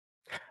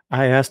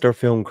I asked our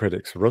film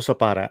critics, Rosa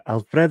Para,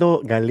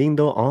 Alfredo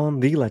Galindo on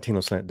the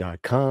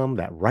LatinoSlant.com,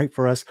 that write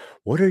for us,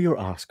 what are your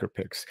Oscar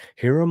picks?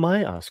 Here are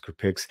my Oscar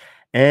picks.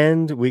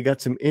 And we got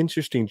some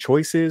interesting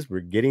choices. We're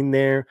getting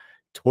there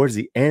towards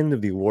the end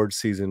of the award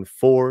season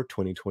for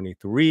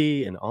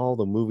 2023 and all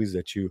the movies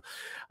that you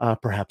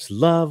perhaps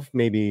love,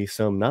 maybe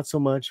some not so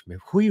much.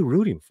 Who are you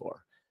rooting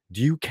for?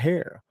 Do you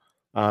care?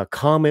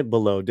 Comment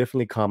below.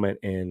 Definitely comment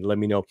and let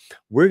me know.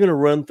 We're going to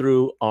run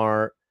through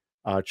our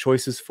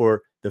choices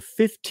for the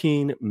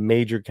 15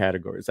 major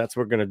categories. That's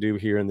what we're going to do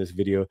here in this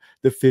video,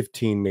 the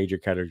 15 major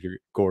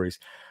categories.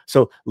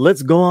 So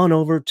let's go on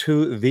over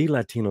to the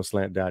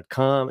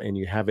latinoslant.com and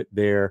you have it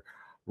there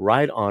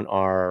right on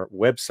our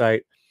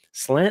website.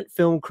 Slant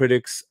Film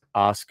Critics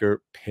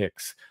Oscar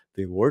Picks.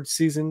 The award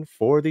season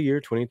for the year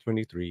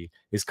 2023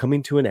 is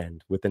coming to an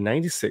end with the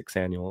 96th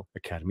Annual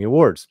Academy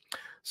Awards.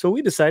 So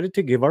we decided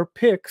to give our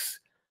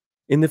picks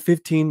in the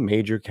 15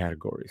 major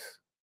categories.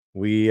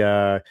 We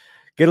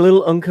get a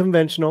little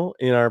unconventional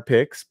in our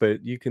picks,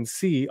 but you can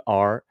see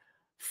our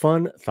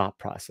fun thought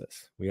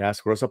process. We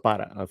ask Rosa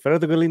Para,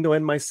 Alfredo Galindo,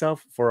 and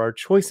myself for our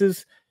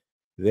choices.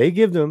 They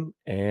give them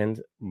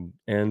and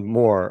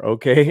more.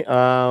 Okay.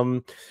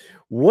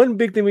 One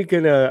big thing we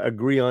can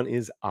agree on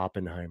is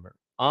Oppenheimer.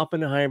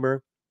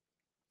 Oppenheimer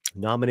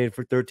nominated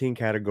for 13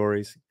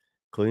 categories,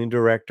 including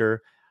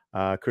director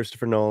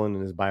Christopher Nolan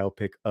and his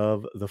biopic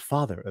of the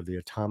father of the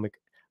atomic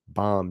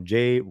bomb,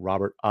 J.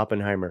 Robert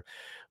Oppenheimer.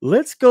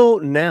 Let's go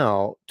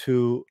now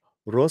to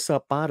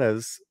Rosa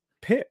Para's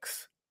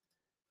picks.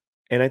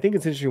 And I think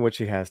it's interesting what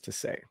she has to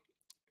say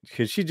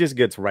because she just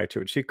gets right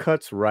to it. She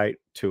cuts right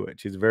to it.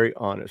 She's very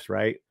honest,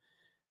 right?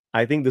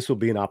 I think this will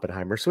be an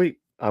Oppenheimer sweep.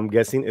 I'm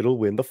guessing it'll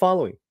win the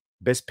following: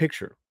 Best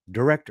Picture,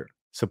 Director,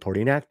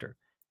 Supporting Actor,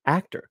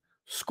 Actor,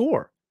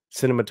 Score,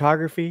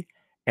 Cinematography,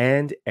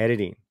 and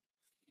Editing.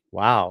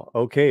 Wow.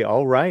 Okay.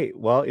 All right.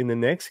 Well, in the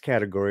next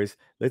categories,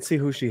 let's see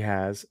who she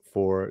has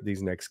for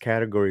these next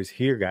categories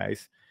here,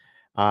 guys.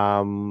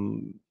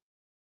 Um,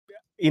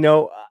 you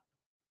know,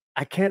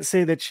 I can't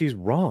say that she's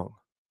wrong.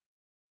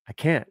 I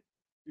can't.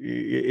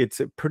 It's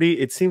a pretty,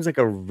 it seems like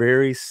a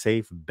very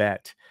safe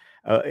bet.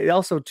 It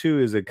also, too,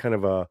 is a kind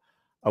of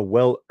a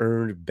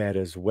well-earned bet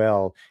as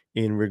well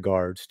in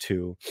regards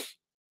to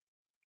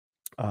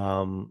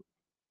um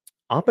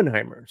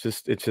Oppenheimer.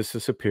 It's just a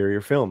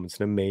superior film. It's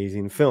an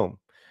amazing film.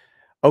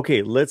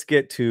 Okay, let's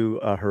get to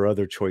her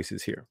other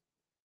choices here.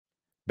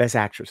 Best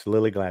Actress,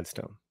 Lily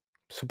Gladstone.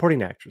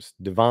 Supporting Actress,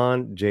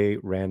 Devon J.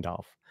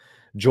 Randolph.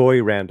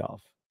 Joy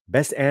Randolph.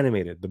 Best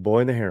Animated, The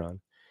Boy and the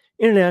Heron.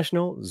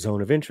 International,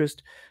 Zone of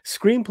Interest.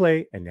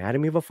 Screenplay,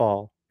 Anatomy of a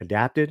Fall.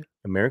 Adapted,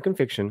 American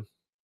Fiction.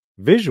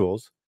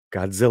 Visuals,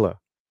 Godzilla.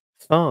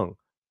 Song,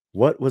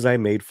 What Was I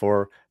Made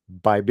For?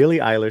 By Billie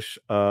Eilish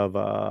of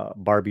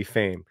Barbie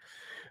fame.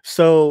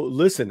 So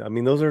listen, I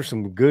mean, those are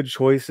some good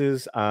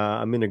choices.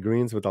 I'm in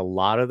agreement with a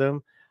lot of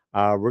them.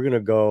 We're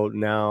gonna go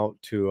now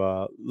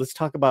to let's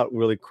talk about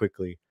really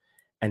quickly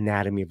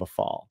Anatomy of a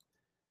Fall.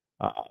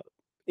 Uh,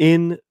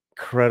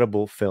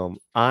 Incredible film.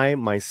 I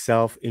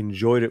myself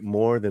enjoyed it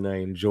more than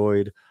I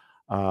enjoyed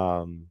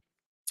um,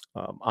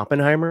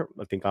 Oppenheimer.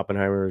 I think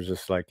Oppenheimer is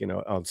just like,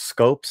 on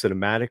scope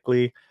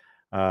cinematically,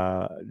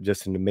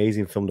 just an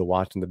amazing film to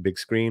watch in the big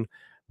screen.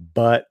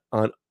 But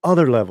on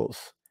other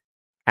levels,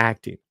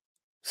 acting,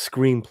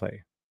 screenplay,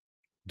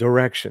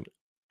 direction.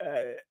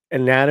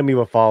 Anatomy of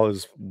a Fall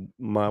is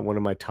one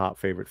of my top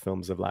favorite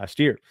films of last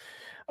year.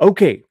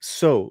 Okay,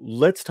 so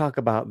let's talk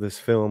about this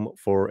film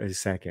for a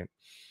second.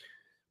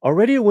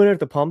 Already a winner at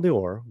the Palme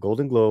d'Or,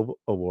 Golden Globe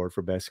Award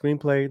for Best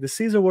Screenplay, the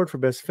Caesar Award for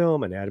Best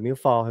Film, Anatomy of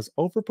a Fall has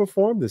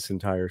overperformed this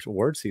entire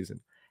award season.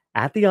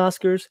 At the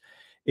Oscars,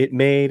 it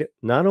made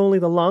not only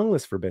the long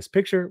list for Best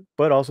Picture,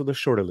 but also the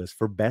shorter list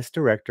for Best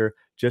Director,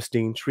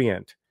 Justine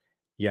Triet.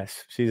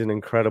 Yes, she's an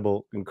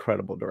incredible,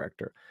 incredible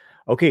director.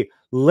 Okay,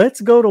 let's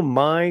go to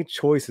my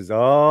choices.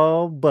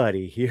 Oh,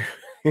 buddy, here,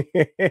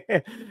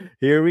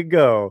 here we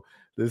go.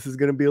 This is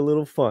going to be a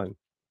little fun.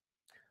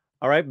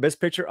 All right,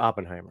 Best Picture,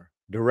 Oppenheimer.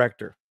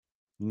 Director,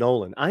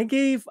 Nolan. I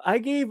gave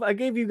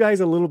you guys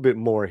a little bit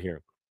more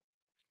here.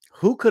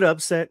 Who could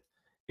upset?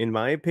 In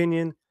my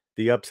opinion,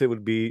 the upset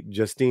would be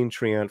Justine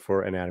Triet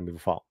for Anatomy of a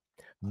Fall.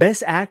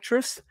 Best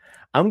Actress,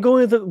 I'm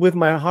going with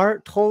my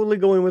heart. Totally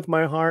going with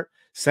my heart.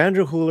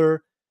 Sandra Hüller,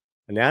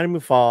 Anatomy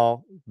of a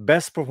Fall,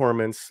 best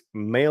performance,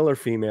 male or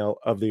female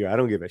of the year. I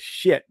don't give a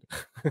shit.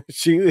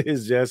 She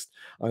is just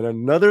on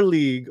another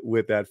league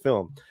with that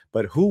film.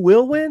 But who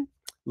will win?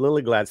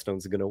 Lily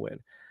Gladstone's going to win.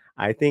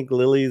 I think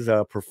Lily's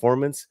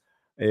performance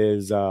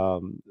is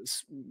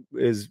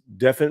is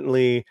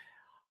definitely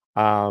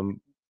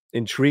um,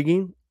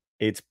 intriguing.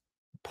 It's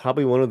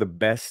probably one of the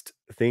best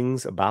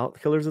things about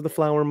Killers of the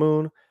Flower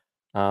Moon.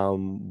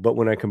 But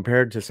when I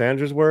compare it to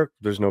Sandra's work,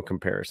 there's no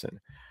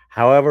comparison.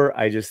 However,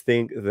 I just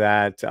think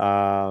that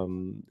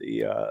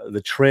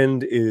the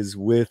trend is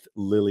with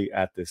Lily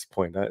at this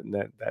point.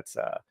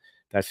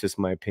 That's just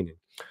my opinion.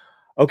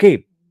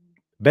 Okay,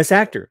 Best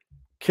Actor,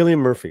 Cillian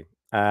Murphy.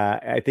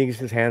 I think it's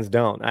just hands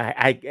down.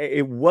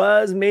 It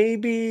was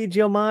maybe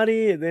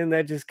Giamatti, and then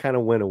that just kind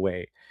of went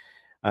away.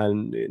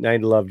 And I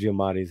love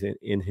Giamatti's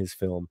in his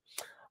film.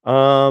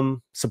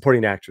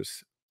 Supporting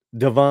actress.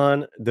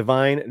 Divine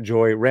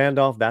Joy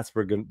Randolph. That's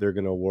where they're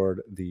gonna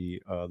award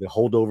the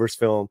Holdovers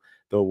film.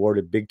 They'll award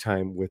it big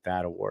time with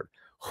that award.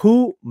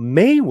 Who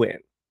may win?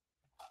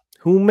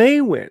 Who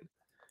may win?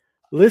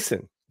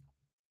 Listen,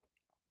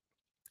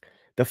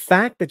 the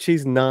fact that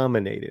she's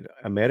nominated,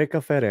 America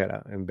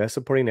Ferrera, and Best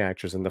Supporting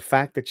Actress, and the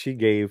fact that she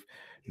gave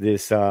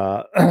this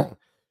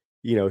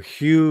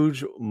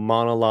huge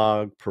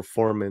monologue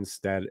performance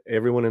that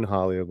everyone in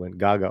Hollywood went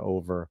gaga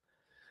over,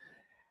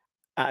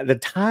 the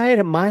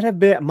tide might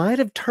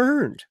have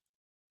turned.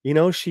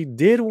 She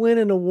did win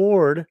an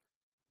award.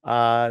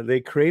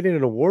 They created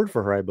an award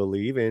for her, I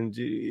believe, and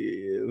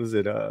was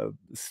it a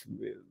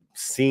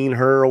Seen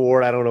Her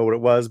award? I don't know what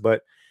it was,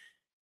 but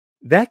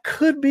that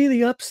could be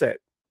the upset.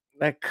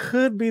 That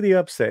could be the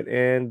upset.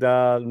 And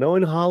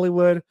knowing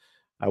Hollywood,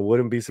 I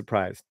wouldn't be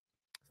surprised.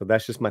 So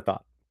that's just my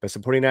thought. Best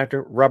supporting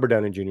actor, Robert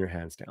Downey Jr.,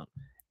 hands down.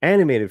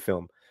 Animated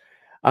film.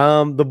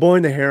 The Boy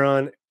and the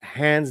Heron,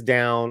 hands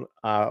down.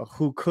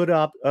 Who could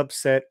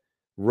upset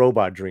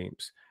Robot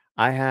Dreams?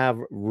 I have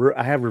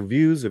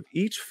reviews of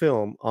each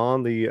film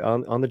on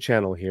the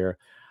channel here.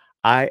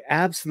 I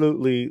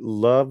absolutely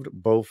loved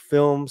both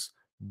films.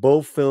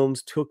 Both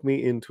films took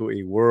me into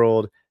a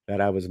world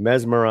that I was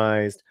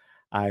mesmerized.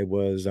 I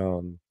was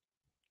I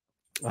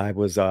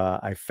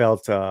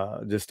felt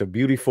just a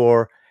beauty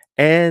for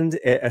and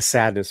a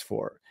sadness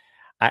for.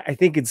 I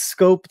think in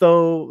scope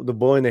though, The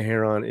Boy and the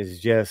Heron is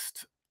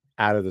just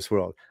out of this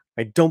world.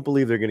 I don't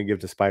believe they're going to give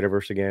to Spider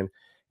Verse again.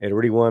 It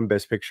already won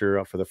Best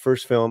Picture for the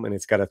first film, and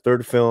it's got a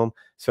third film.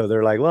 So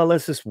they're like, well,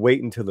 let's just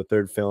wait until the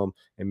third film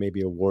and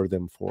maybe award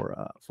them for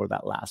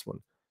that last one.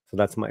 So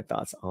that's my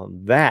thoughts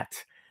on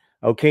that.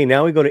 Okay,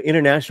 now we go to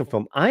international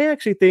film. I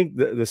actually think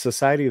the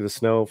Society of the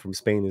Snow from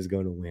Spain is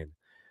going to win.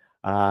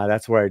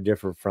 That's where I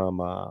differ from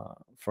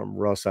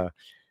Rosa.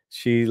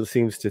 She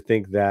seems to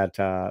think that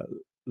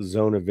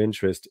Zone of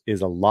Interest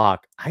is a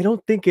lock. I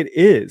don't think it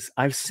is.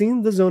 I've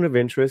seen the Zone of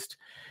Interest.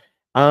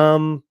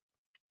 Um,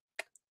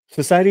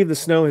 Society of the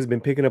Snow has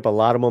been picking up a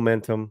lot of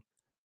momentum.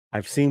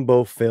 I've seen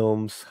both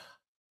films.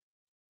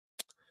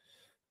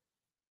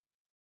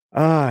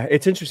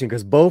 It's interesting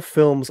because both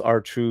films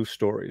are true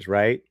stories,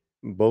 right?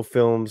 Both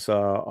films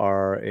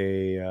are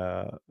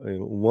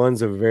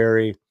one's a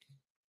very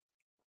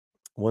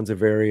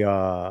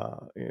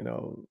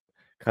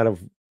kind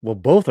of, well,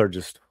 both are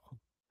just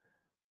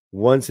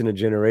once in a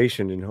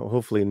generation, and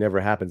hopefully it never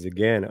happens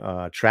again,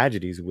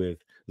 tragedies with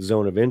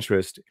Zone of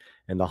Interest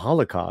and the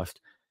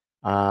Holocaust.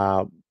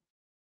 Uh,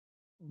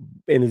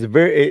 and it's a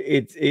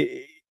very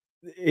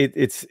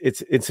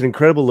it's an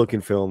incredible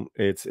looking film.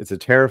 It's a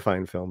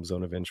terrifying film,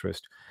 Zone of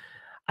Interest.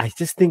 I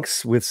just think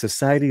with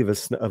Society of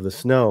the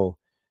Snow,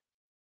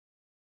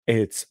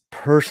 it's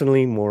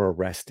personally more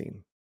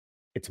arresting.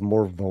 It's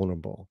more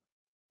vulnerable.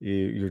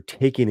 You're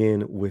taken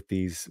in with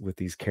these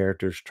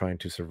characters trying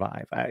to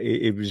survive.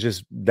 It was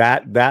just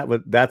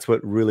that's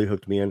what really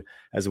hooked me in,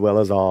 as well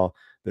as all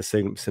the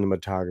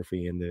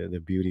cinematography and the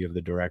beauty of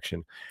the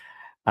direction.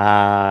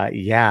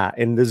 Yeah,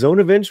 and the Zone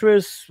of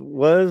Interest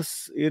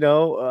was,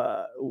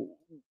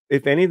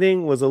 if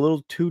anything, was a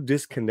little too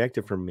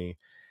disconnected from me,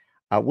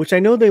 which I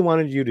know they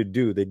wanted you to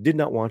do. They did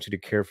not want you to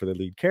care for the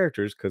lead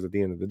characters because at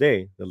the end of the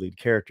day, the lead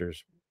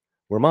characters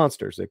were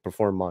monsters. They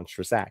performed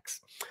monstrous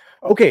acts.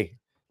 Okay,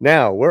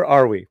 now where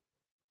are we?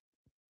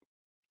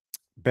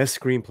 Best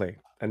screenplay,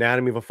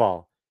 Anatomy of a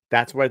Fall.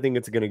 That's where I think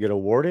it's going to get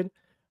awarded.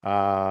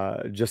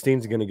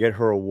 Justine's going to get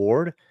her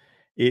award.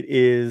 It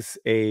is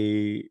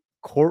a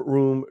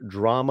courtroom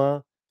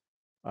drama,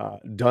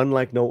 done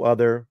like no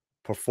other,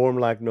 performed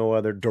like no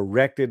other,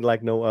 directed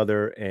like no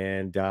other,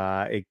 and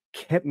it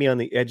kept me on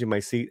the edge of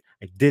my seat.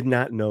 I did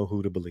not know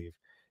who to believe.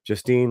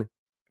 Justine,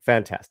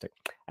 fantastic.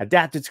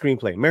 Adapted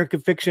screenplay, American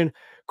Fiction,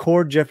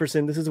 Cord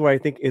Jefferson. This is where I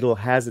think it'll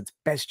has its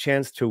best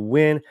chance to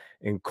win.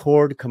 And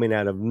Cord, coming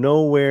out of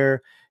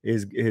nowhere,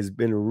 has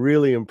been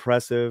really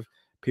impressive.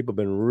 People have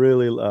been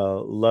really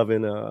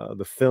loving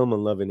the film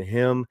and loving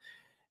him.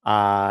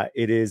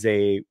 It is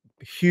a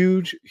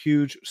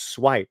huge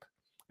swipe,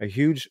 a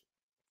huge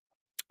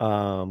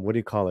what do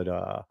you call it?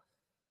 Uh,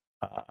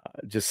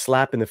 just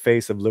slap in the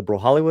face of liberal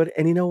Hollywood.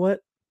 And you know what?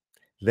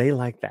 They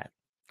like that.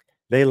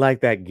 They like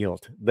that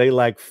guilt. They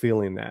like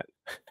feeling that.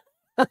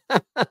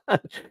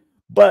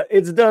 But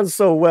it's done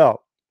so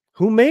well.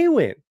 Who may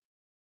win?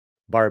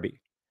 Barbie.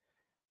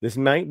 This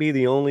might be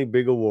the only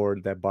big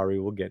award that Barbie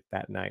will get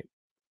that night.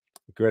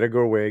 Greta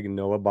Gerwig and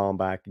Noah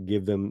Baumbach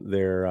give them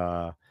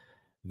their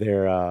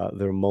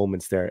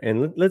moments there.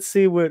 And let's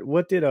see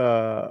what did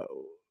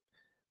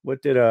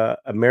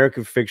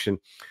American Fiction.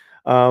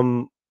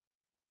 Um,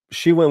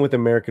 she went with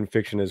American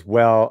Fiction as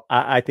well.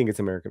 I think it's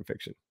American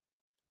Fiction.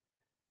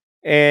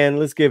 And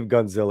let's give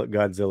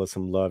Godzilla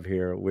some love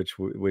here, which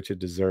it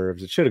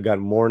deserves. It should have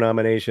gotten more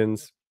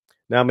nominations.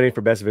 Nominated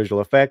for Best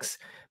Visual Effects,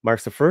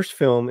 marks the first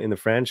film in the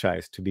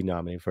franchise to be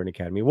nominated for an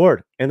Academy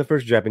Award and the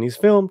first Japanese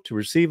film to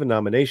receive a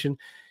nomination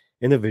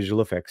in the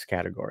visual effects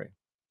category.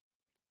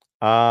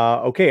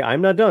 Okay,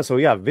 I'm not done. So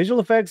yeah,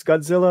 visual effects,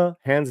 Godzilla,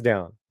 hands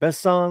down.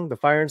 Best song, The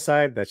Fire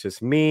Inside, that's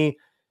just me.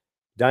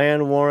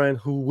 Diane Warren,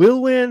 who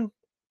will win?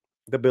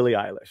 The Billie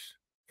Eilish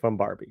from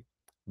Barbie.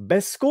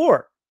 Best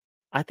score.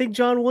 I think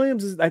John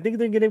Williams is, I think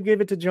they're going to give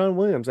it to John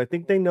Williams. I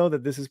think they know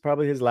that this is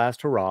probably his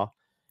last hurrah,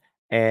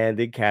 and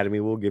the Academy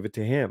will give it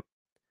to him.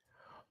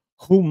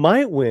 Who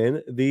might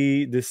win?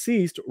 The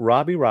deceased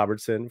Robbie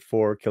Robertson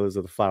for Killers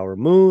of the Flower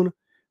Moon.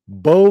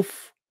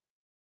 Both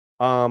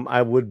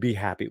I would be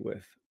happy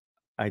with.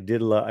 I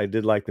did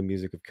like the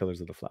music of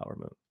Killers of the Flower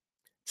Moon.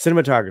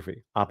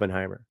 Cinematography,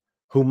 Oppenheimer.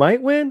 Who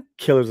might win?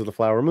 Killers of the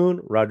Flower Moon,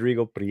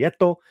 Rodrigo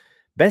Prieto.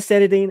 Best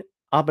editing,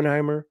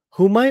 Oppenheimer.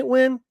 Who might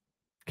win?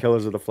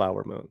 Killers of the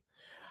Flower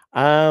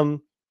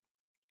Moon.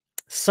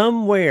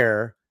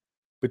 Somewhere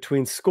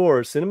between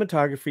score,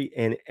 cinematography,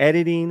 and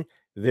editing,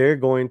 they're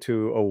going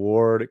to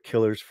award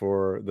Killers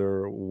for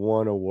their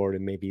one award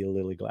and maybe a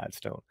Lily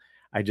Gladstone.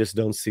 I just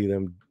don't see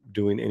them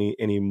doing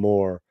any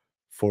more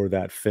for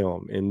that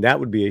film, and that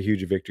would be a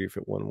huge victory if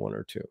it won one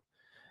or two.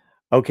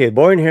 Okay,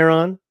 Boy and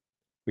Heron,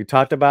 we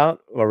talked about,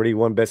 already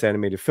won Best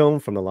Animated Film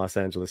from the Los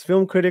Angeles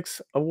Film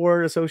Critics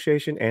Award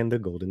Association and the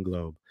Golden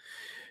Globe.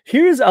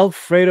 Here's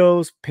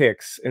Alfredo's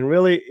picks, and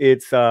really,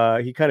 it's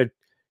he kind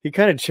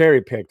of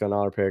cherry picked on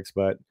our picks,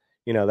 but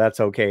that's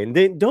okay. And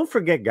then don't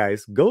forget,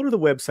 guys, go to the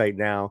website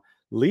now,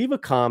 leave a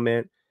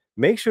comment,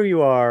 make sure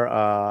you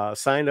are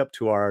signed up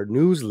to our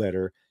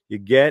newsletter. You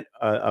get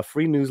a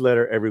free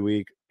newsletter every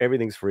week.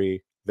 Everything's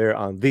free there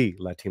on the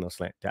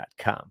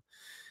latinoslant.com.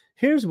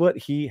 Here's what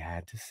he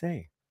had to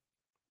say.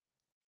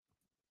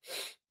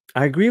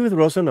 I agree with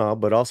Rosanna,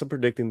 but also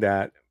predicting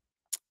that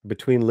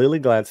between Lily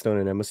Gladstone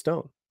and Emma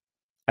Stone,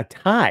 a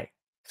tie.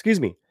 Excuse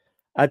me,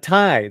 a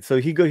tie. So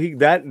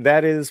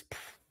that is.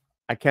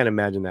 I can't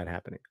imagine that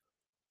happening.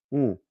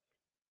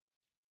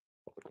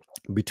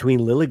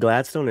 Between Lily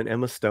Gladstone and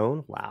Emma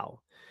Stone, wow.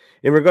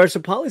 In regards to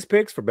Polly's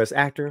picks for Best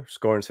Actor,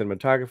 Score, and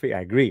Cinematography, I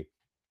agree.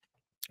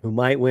 Who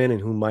might win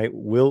and who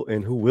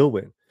will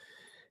win?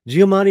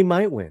 Giamatti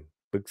might win,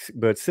 but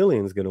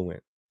Cillian's gonna win.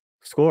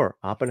 Score,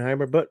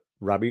 Oppenheimer, but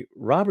Robbie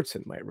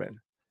Robertson might win.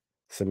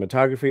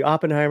 Cinematography,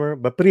 Oppenheimer,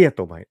 but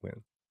Prieto might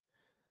win.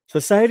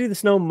 Society of the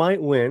Snow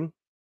might win,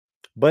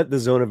 but The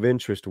Zone of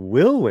Interest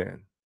will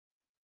win.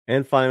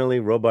 And finally,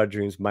 Robot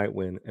Dreams might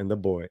win, and The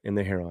Boy and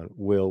the Heron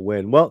will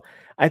win. Well,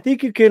 I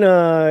think you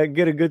can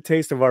get a good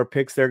taste of our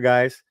picks there,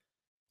 guys.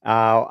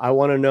 I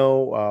want to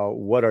know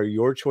what are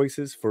your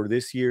choices for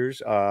this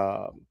year's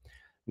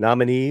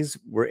nominees?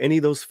 Were any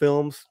of those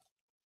films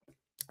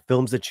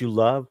that you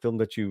love, film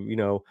that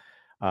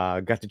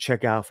got to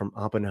check out, from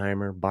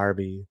Oppenheimer,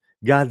 Barbie,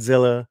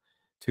 Godzilla,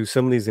 to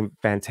some of these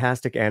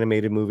fantastic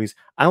animated movies?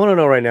 I want to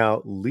know right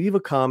now. Leave a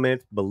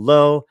comment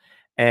below,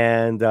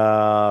 and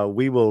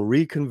we will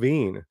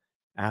reconvene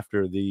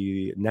after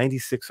the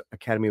 96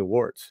 Academy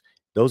Awards.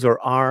 Those are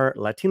our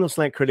Latino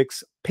Slant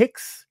Critics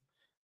picks.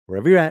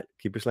 Wherever you're at,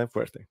 keep your slant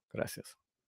fuerte. Gracias.